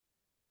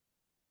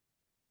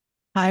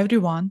Hi,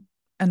 everyone,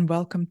 and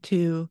welcome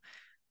to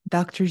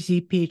Dr.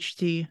 Z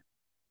PhD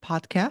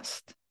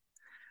podcast.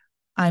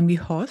 I'm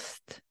your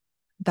host,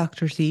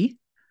 Dr. Z,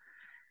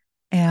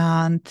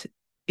 and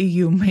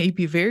you may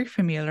be very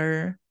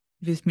familiar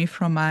with me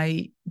from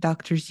my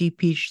Dr. Z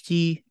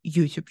PhD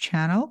YouTube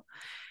channel.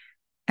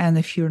 And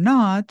if you're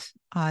not,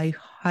 I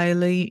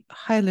highly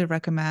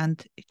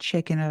recommend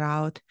checking it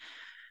out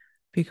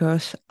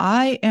because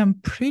I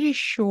am pretty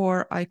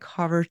sure I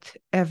covered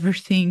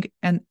everything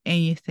and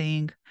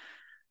anything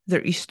there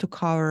is to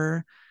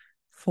cover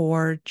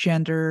for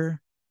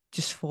gender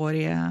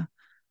dysphoria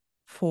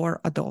for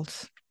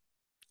adults.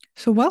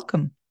 So,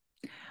 welcome.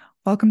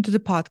 Welcome to the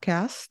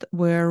podcast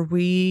where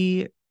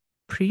we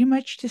pretty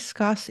much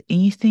discuss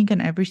anything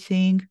and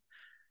everything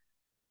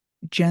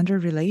gender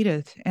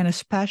related, and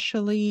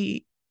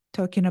especially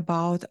talking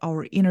about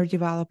our inner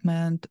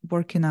development,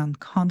 working on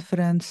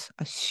confidence,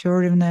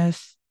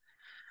 assertiveness,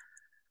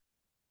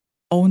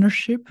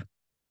 ownership.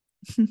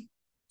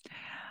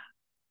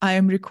 I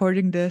am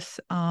recording this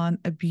on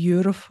a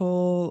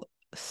beautiful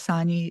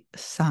sunny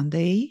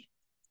Sunday.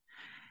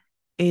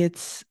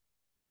 It's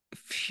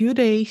few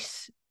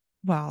days,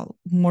 well,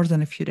 more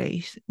than a few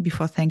days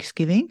before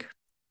Thanksgiving.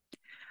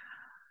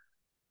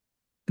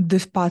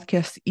 This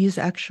podcast is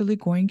actually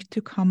going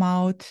to come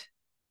out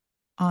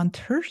on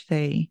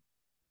Thursday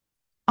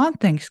on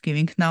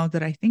Thanksgiving, now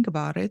that I think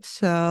about it.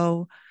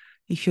 So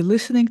if you're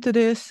listening to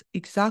this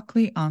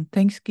exactly on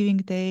Thanksgiving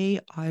Day,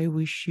 I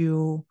wish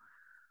you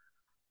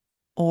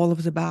all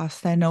of the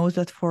best. I know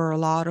that for a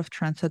lot of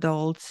trans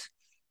adults,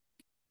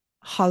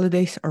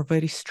 holidays are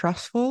very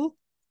stressful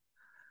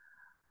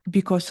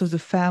because of the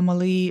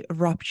family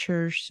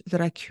ruptures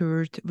that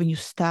occurred when you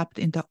stepped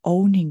into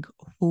owning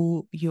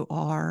who you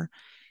are.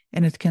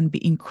 And it can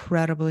be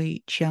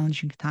incredibly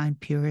challenging time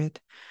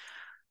period.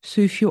 So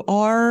if you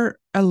are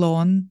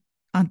alone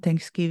on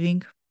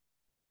Thanksgiving,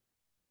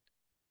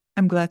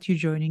 I'm glad you're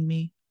joining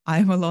me.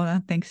 I'm alone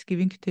on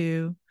Thanksgiving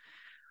too.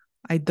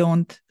 I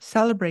don't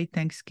celebrate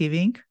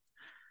Thanksgiving.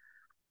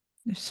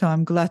 So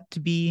I'm glad to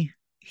be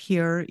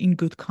here in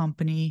good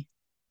company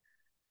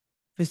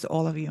with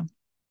all of you.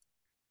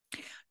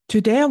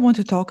 Today, I want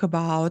to talk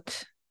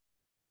about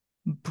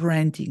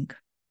branding.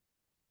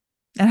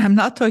 And I'm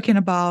not talking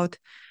about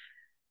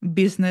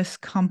business,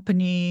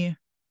 company,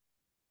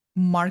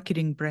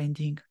 marketing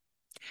branding.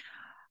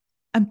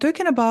 I'm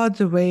talking about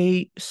the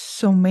way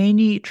so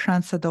many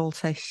trans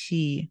adults I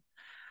see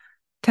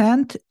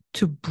tend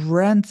to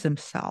brand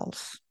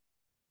themselves.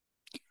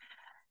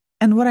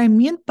 And what I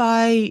mean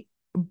by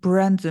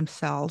brand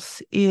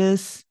themselves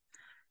is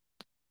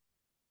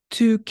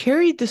to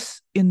carry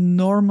this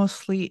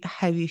enormously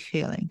heavy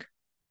feeling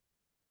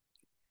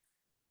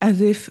as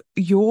if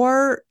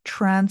your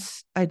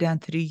trans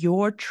identity,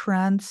 your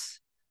trans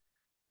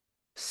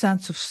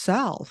sense of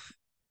self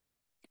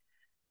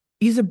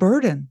is a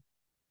burden,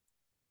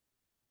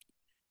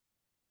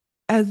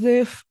 as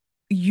if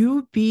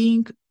you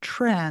being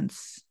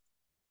trans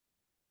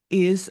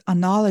is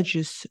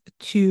analogous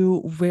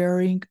to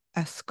wearing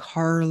a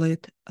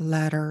scarlet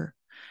letter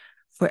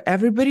for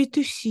everybody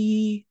to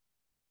see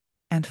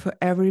and for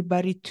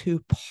everybody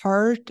to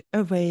part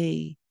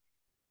away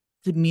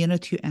the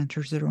minute you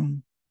enter the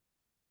room.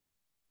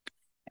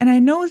 And I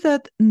know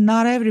that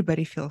not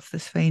everybody feels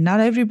this way. Not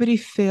everybody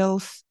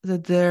feels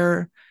that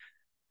their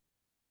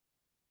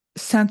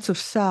sense of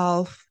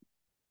self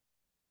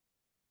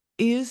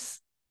is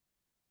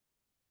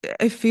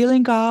a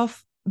feeling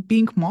of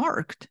being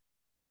marked.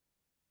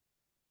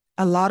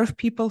 A lot of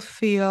people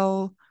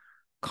feel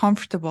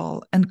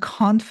comfortable and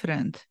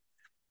confident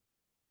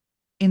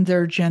in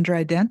their gender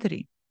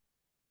identity.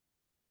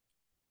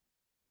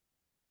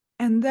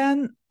 And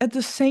then at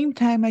the same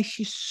time, I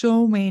see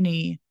so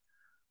many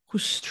who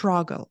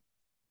struggle.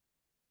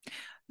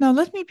 Now,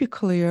 let me be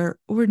clear.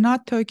 We're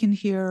not talking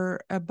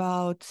here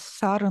about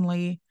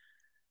suddenly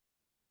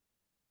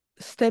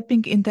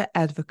stepping into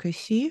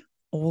advocacy,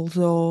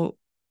 although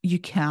you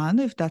can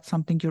if that's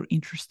something you're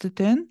interested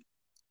in.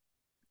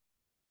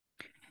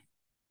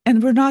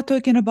 And we're not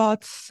talking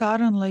about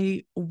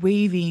suddenly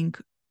waving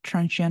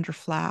transgender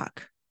flag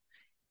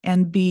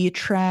and be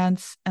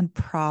trans and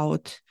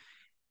proud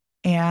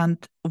and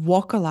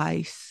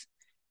vocalize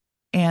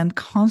and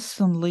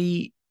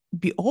constantly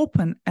be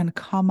open and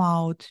come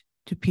out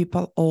to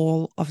people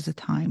all of the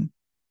time.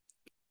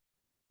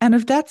 And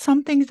if that's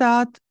something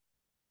that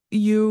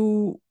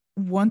you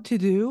want to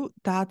do,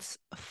 that's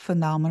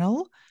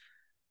phenomenal.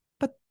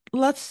 But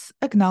let's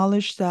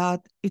acknowledge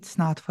that it's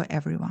not for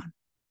everyone.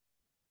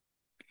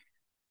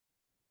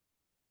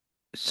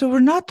 So we're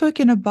not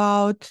talking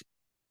about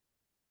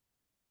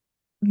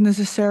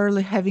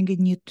necessarily having a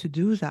need to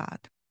do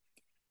that,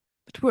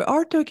 but we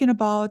are talking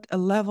about a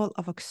level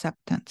of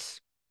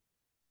acceptance,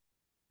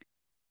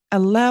 a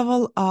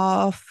level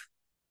of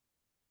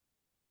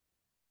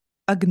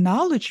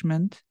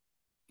acknowledgement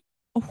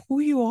of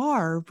who you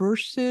are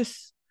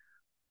versus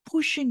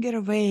pushing it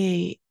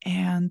away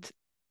and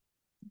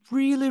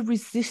really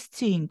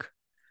resisting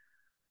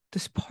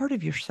this part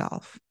of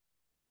yourself.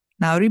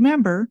 Now,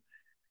 remember,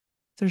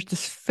 There's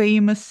this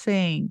famous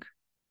saying,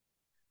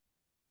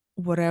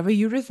 whatever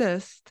you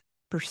resist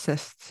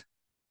persists.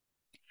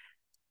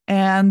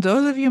 And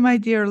those of you, my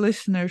dear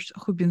listeners,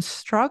 who've been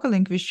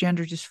struggling with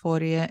gender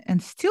dysphoria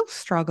and still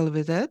struggle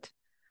with it,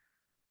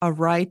 are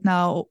right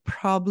now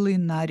probably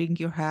nodding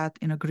your head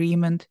in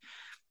agreement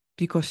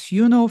because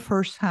you know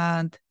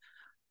firsthand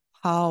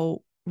how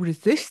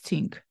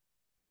resisting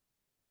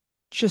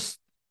just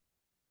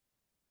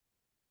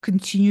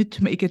continue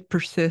to make it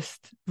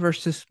persist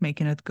versus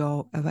making it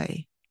go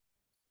away.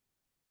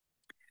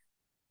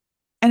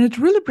 And it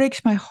really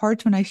breaks my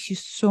heart when I see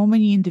so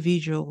many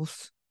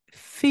individuals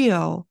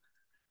feel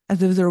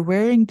as if they're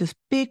wearing this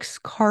big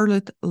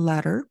scarlet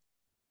letter,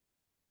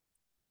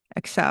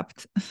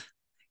 except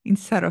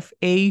instead of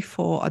A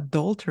for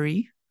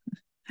adultery,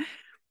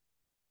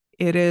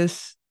 it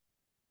is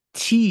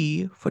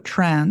T for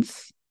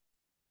trans.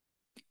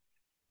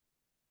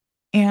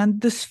 And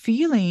this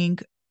feeling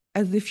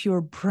as if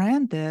you're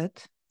branded,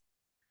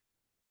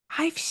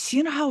 I've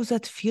seen how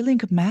that feeling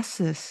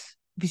messes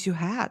with your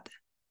head.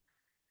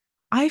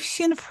 I've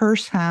seen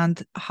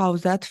firsthand how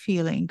that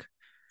feeling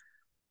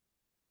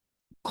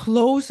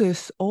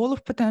closes all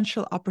of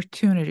potential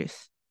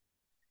opportunities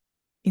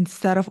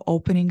instead of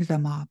opening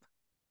them up.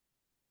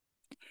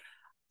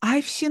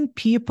 I've seen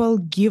people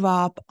give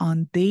up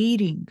on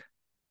dating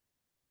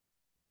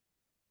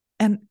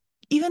and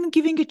even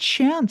giving a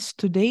chance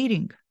to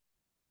dating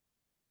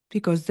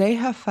because they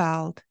have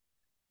felt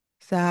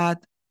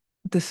that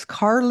the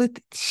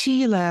scarlet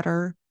T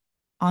letter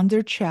on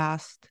their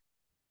chest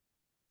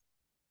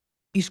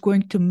is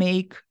going to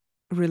make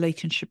a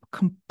relationship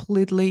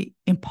completely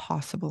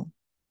impossible.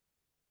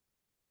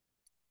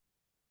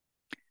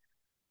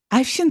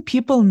 I've seen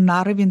people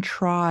not even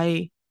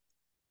try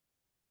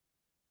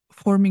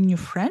forming new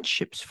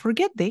friendships,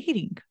 forget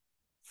dating,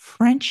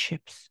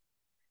 friendships,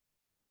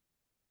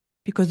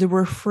 because they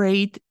were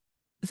afraid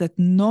that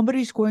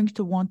nobody's going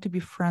to want to be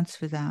friends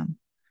with them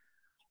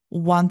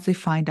once they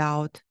find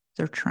out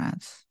they're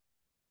trans.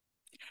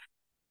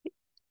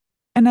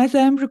 And as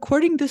I'm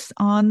recording this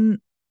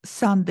on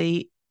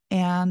Sunday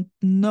and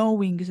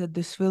knowing that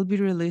this will be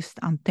released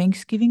on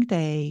Thanksgiving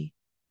Day,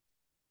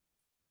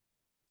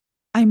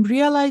 I'm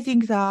realizing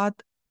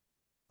that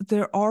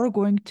there are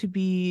going to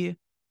be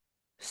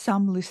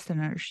some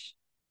listeners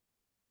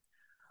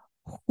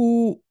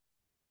who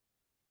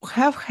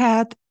have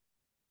had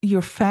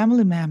your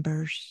family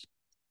members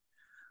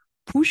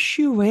push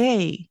you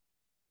away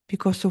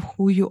because of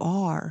who you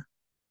are.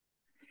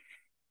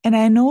 And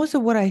I know that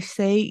what I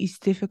say is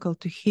difficult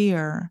to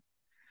hear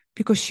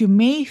because you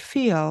may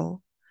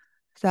feel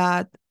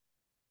that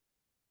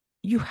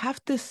you have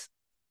this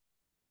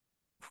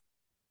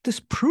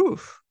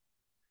proof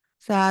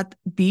that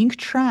being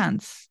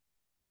trans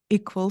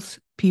equals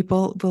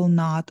people will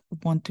not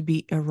want to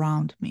be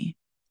around me.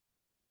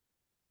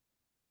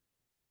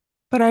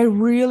 But I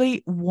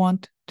really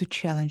want to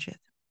challenge it.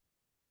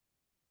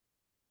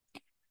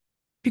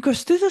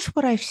 Because this is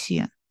what I've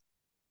seen.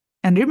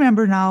 And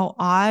remember now,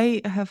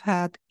 I have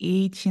had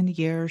 18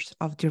 years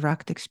of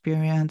direct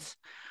experience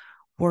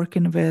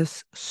working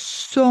with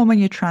so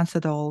many trans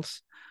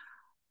adults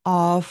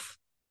of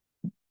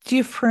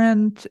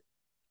different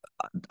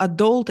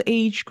adult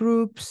age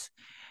groups,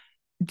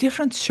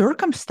 different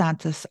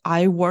circumstances.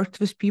 I worked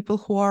with people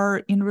who are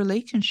in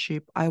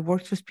relationship. I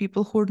worked with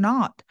people who are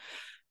not.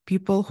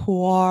 People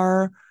who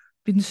are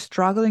been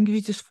struggling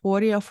with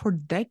dysphoria for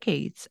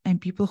decades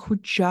and people who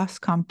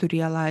just come to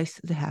realize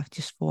they have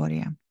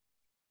dysphoria.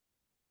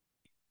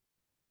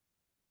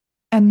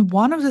 And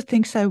one of the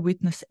things I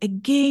witness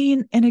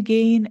again and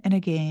again and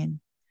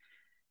again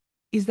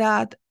is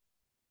that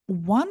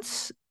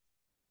once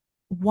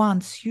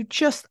you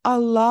just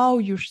allow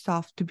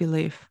yourself to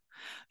believe,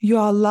 you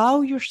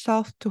allow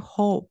yourself to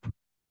hope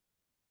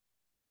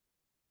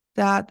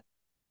that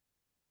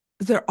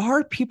there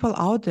are people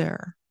out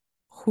there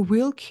who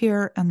will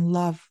care and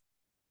love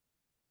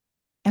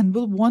and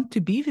will want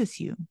to be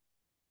with you.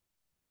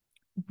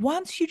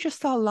 Once you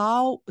just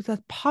allow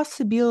that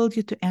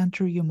possibility to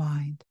enter your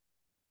mind,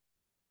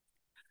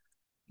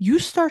 you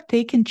start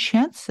taking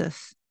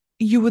chances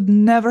you would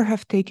never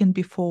have taken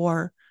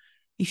before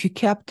if you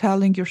kept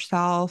telling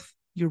yourself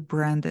you're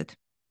branded.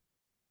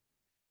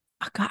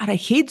 Oh God, I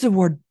hate the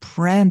word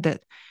branded.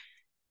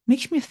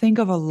 Makes me think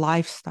of a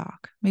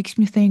livestock. Makes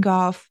me think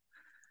of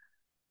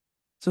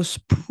those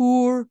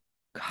poor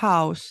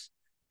cows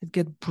that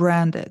get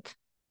branded.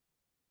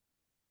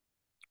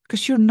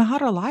 Because you're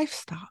not a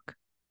livestock.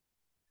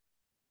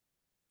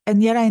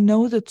 And yet I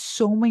know that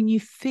so many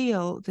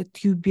feel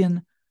that you've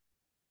been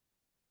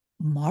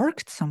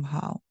marked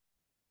somehow.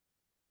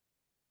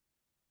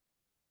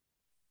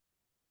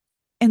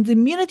 And the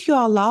minute you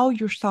allow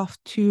yourself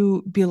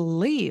to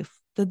believe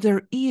that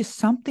there is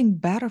something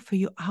better for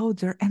you out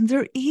there, and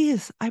there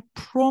is, I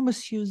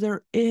promise you,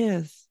 there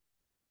is.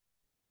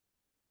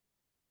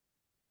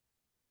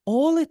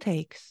 All it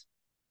takes,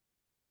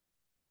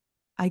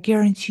 I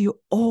guarantee you,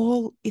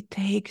 all it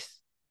takes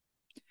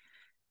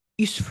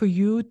is for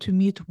you to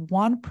meet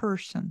one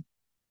person,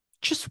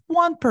 just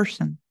one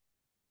person,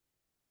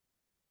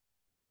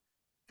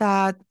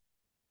 that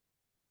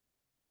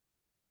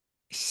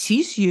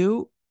sees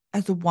you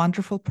as a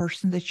wonderful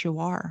person that you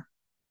are,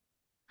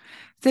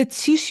 that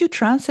sees you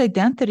trans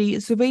identity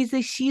the way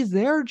they see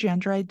their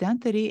gender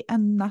identity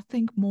and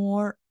nothing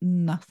more,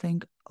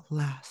 nothing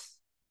less.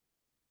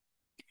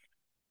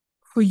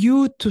 For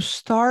you to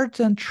start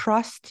and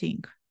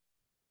trusting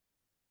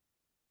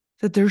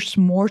that there's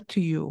more to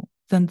you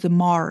than the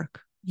mark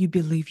you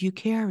believe you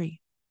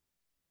carry.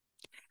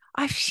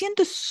 I've seen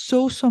this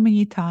so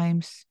many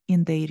times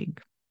in dating.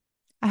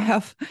 I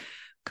have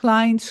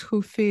clients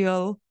who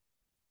feel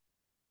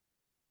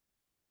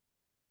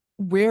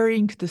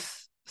wearing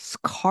this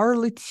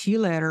scarlet T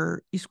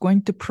letter is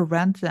going to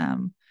prevent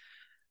them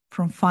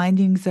from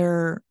finding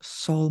their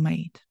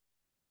soulmate.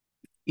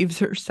 If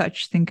there's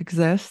such thing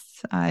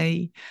exists,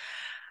 I'm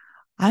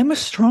a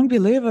strong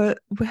believer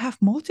we have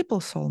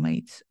multiple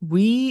soulmates.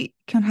 We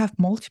can have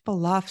multiple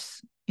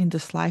loves in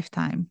this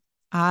lifetime.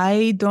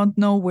 I don't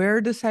know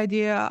where this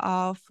idea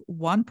of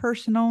one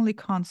person only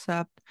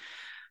concept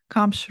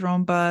comes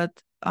from, but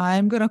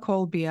I'm going to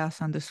call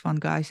BS on this one,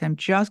 guys. I'm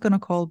just going to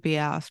call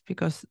BS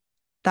because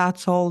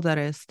that's all there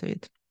is to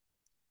it.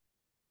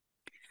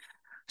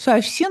 So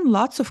I've seen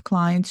lots of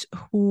clients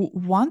who,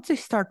 once they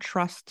start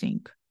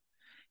trusting,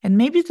 and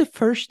maybe the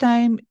first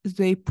time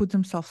they put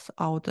themselves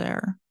out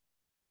there,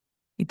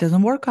 it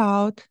doesn't work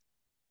out.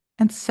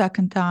 And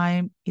second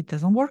time, it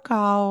doesn't work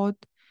out.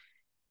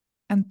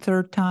 And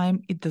third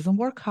time, it doesn't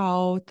work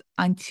out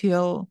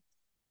until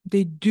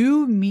they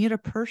do meet a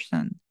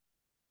person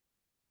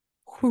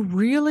who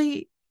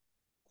really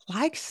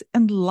likes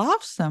and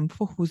loves them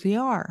for who they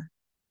are.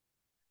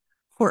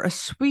 For a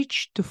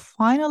switch to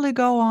finally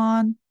go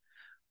on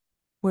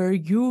where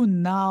you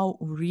now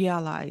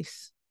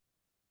realize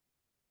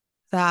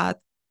that,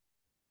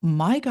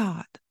 my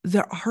God,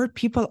 there are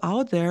people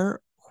out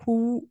there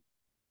who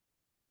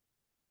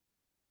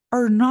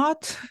are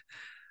not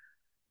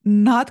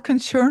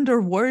concerned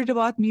or worried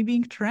about me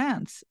being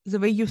trans the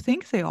way you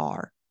think they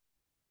are.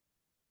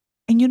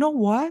 And you know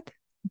what?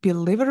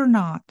 Believe it or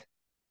not,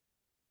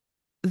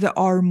 there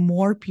are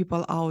more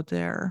people out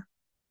there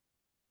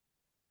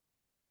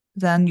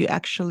than you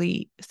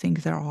actually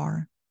think there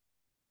are.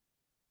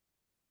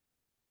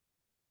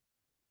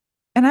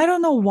 And I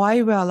don't know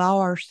why we allow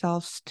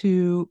ourselves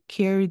to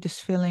carry this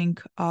feeling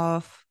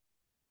of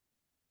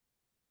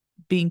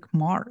being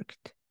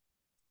marked.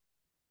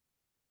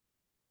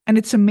 And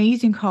it's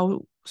amazing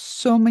how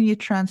so many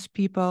trans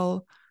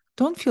people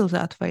don't feel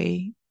that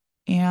way.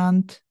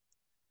 And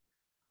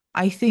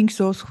I think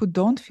those who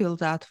don't feel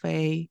that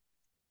way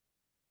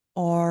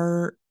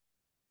are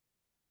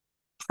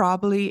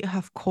probably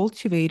have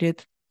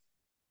cultivated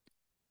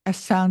a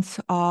sense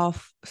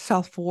of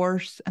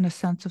self-worth and a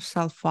sense of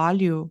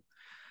self-value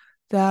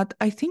that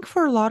I think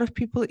for a lot of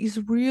people is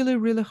really,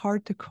 really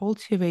hard to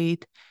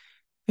cultivate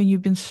when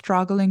you've been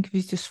struggling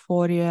with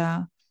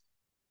dysphoria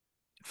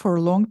for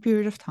a long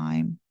period of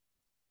time.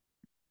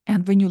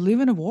 And when you live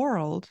in a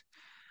world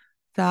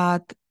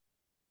that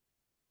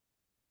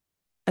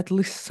at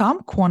least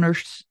some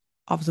corners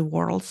of the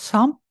world,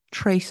 some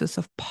traces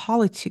of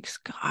politics,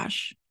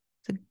 gosh,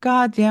 the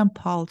goddamn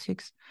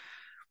politics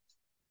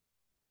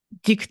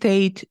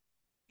dictate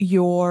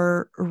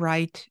your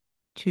right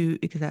to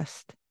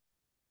exist.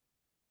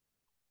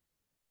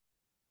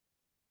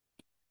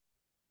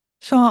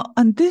 So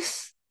on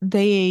this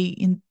day,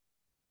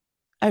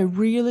 I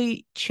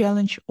really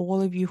challenge all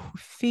of you who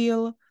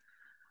feel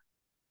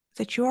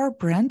that you are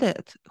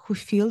branded, who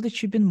feel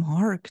that you've been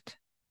marked,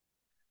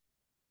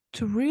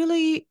 to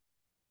really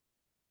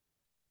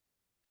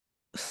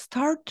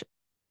start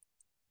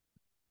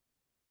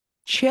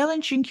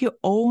challenging your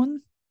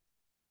own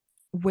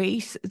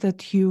ways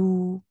that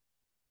you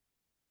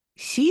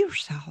see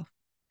yourself,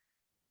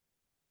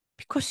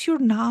 because you're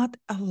not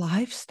a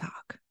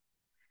livestock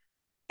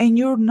and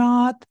you're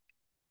not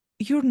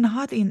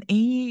in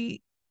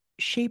any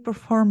shape or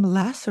form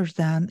lesser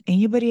than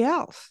anybody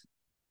else.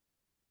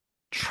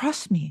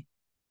 Trust me.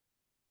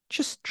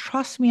 Just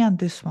trust me on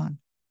this one.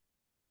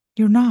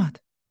 You're not.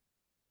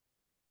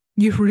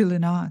 You're really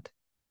not.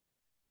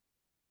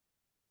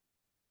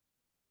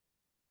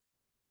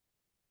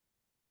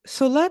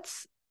 So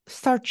let's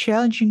start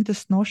challenging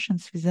these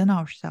notions within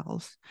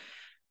ourselves,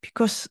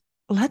 because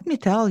let me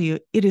tell you,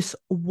 it is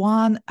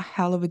one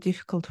hell of a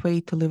difficult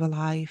way to live a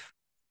life.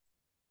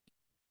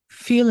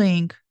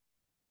 Feeling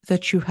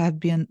that you have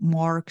been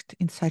marked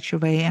in such a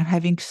way and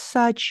having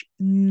such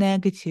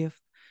negative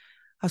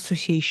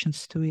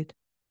associations to it.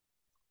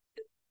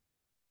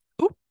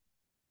 Oops,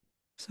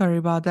 sorry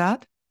about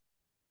that.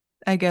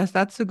 I guess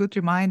that's a good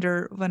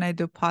reminder when I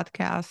do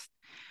podcasts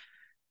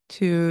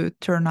to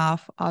turn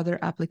off other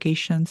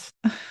applications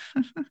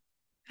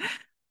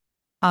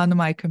on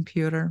my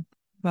computer.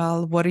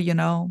 Well, what do you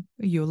know?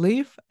 You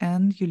live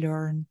and you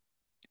learn.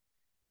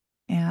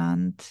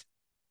 And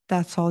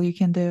that's all you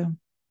can do.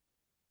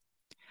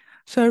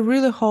 So I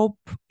really hope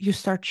you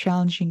start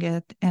challenging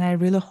it. And I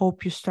really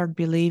hope you start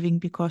believing,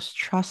 because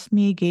trust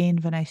me again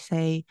when I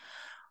say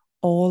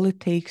all it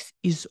takes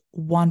is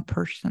one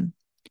person,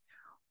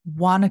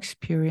 one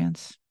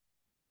experience,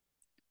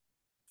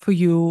 for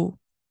you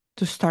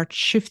to start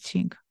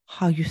shifting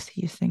how you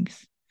see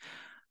things,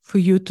 for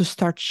you to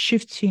start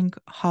shifting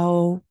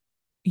how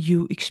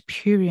you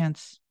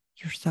experience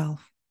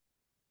yourself.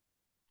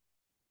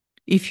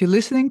 If you're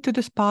listening to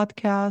this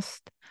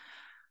podcast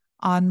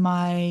on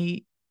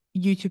my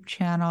YouTube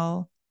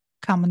channel,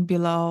 comment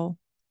below,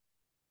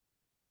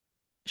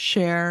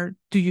 share.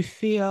 Do you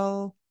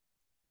feel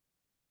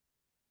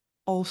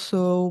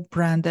also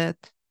branded?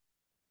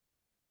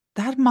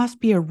 That must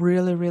be a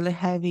really, really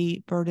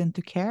heavy burden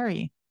to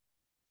carry,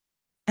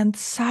 and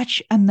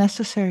such a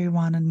necessary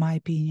one, in my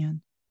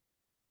opinion.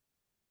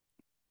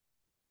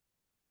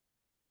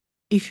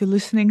 If you're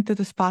listening to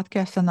this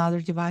podcast on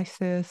other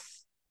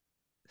devices,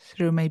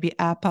 through maybe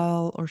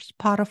Apple or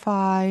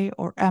Spotify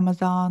or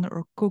Amazon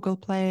or Google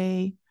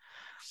Play,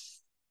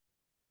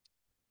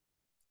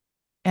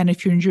 and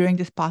if you're enjoying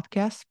this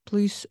podcast,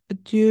 please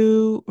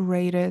do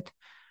rate it.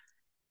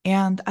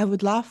 And I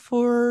would love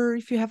for,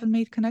 if you haven't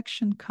made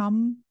connection,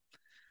 come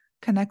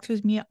connect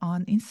with me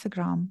on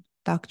Instagram,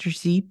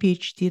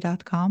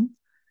 drzphd.com,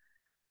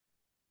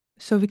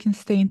 so we can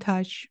stay in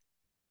touch.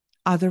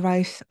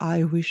 Otherwise,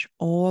 I wish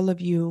all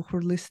of you who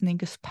are listening,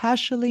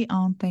 especially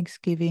on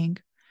Thanksgiving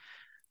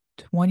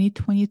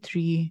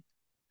 2023,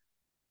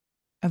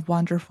 a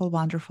wonderful,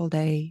 wonderful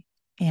day.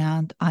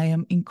 And I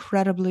am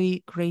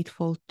incredibly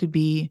grateful to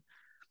be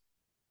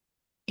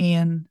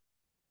in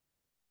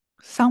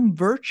some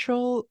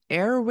virtual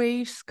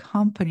airwaves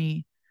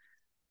company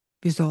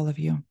with all of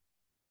you.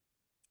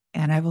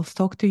 And I will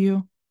talk to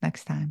you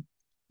next time.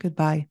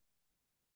 Goodbye.